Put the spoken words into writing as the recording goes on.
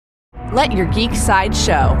Let your geek side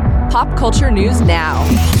show. Pop culture news now.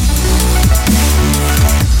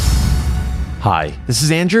 Hi, this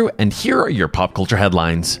is Andrew, and here are your pop culture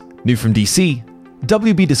headlines. New from DC.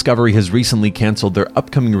 WB Discovery has recently canceled their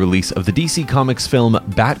upcoming release of the DC Comics film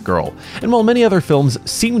Batgirl, and while many other films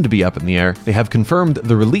seem to be up in the air, they have confirmed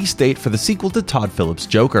the release date for the sequel to Todd Phillips'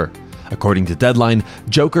 Joker. According to Deadline,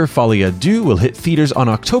 Joker Folie à Deux will hit theaters on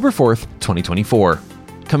October 4th, 2024.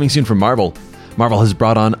 Coming soon from Marvel. Marvel has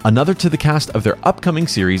brought on another to the cast of their upcoming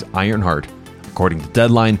series Ironheart. According to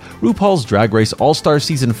Deadline, RuPaul's Drag Race All-Star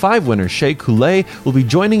Season 5 winner Shea Coulee will be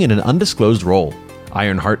joining in an undisclosed role.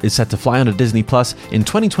 Ironheart is set to fly onto Disney Plus in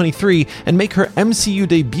 2023 and make her MCU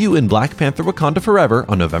debut in Black Panther: Wakanda Forever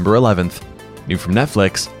on November 11th. New from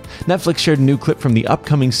Netflix. Netflix shared a new clip from the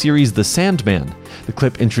upcoming series The Sandman. The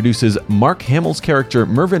clip introduces Mark Hamill's character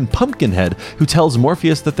Mervyn Pumpkinhead, who tells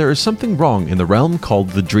Morpheus that there is something wrong in the realm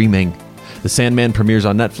called the Dreaming. The Sandman premieres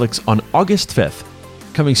on Netflix on August 5th.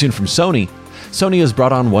 Coming soon from Sony. Sony has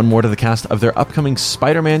brought on one more to the cast of their upcoming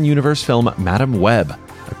Spider-Man universe film Madam Web.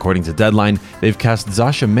 According to Deadline, they've cast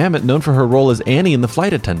Zasha Mamet, known for her role as Annie in The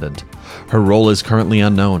Flight Attendant. Her role is currently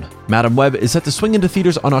unknown. Madam Web is set to swing into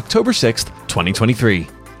theaters on October 6th, 2023.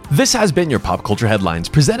 This has been your Pop Culture Headlines,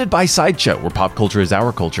 presented by Sideshow, where pop culture is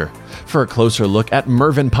our culture. For a closer look at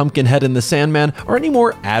Mervyn Pumpkinhead and the Sandman, or any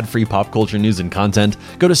more ad-free pop culture news and content,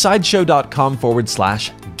 go to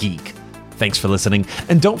sideshow.com/geek. Thanks for listening,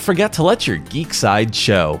 and don't forget to let your geek side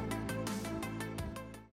show.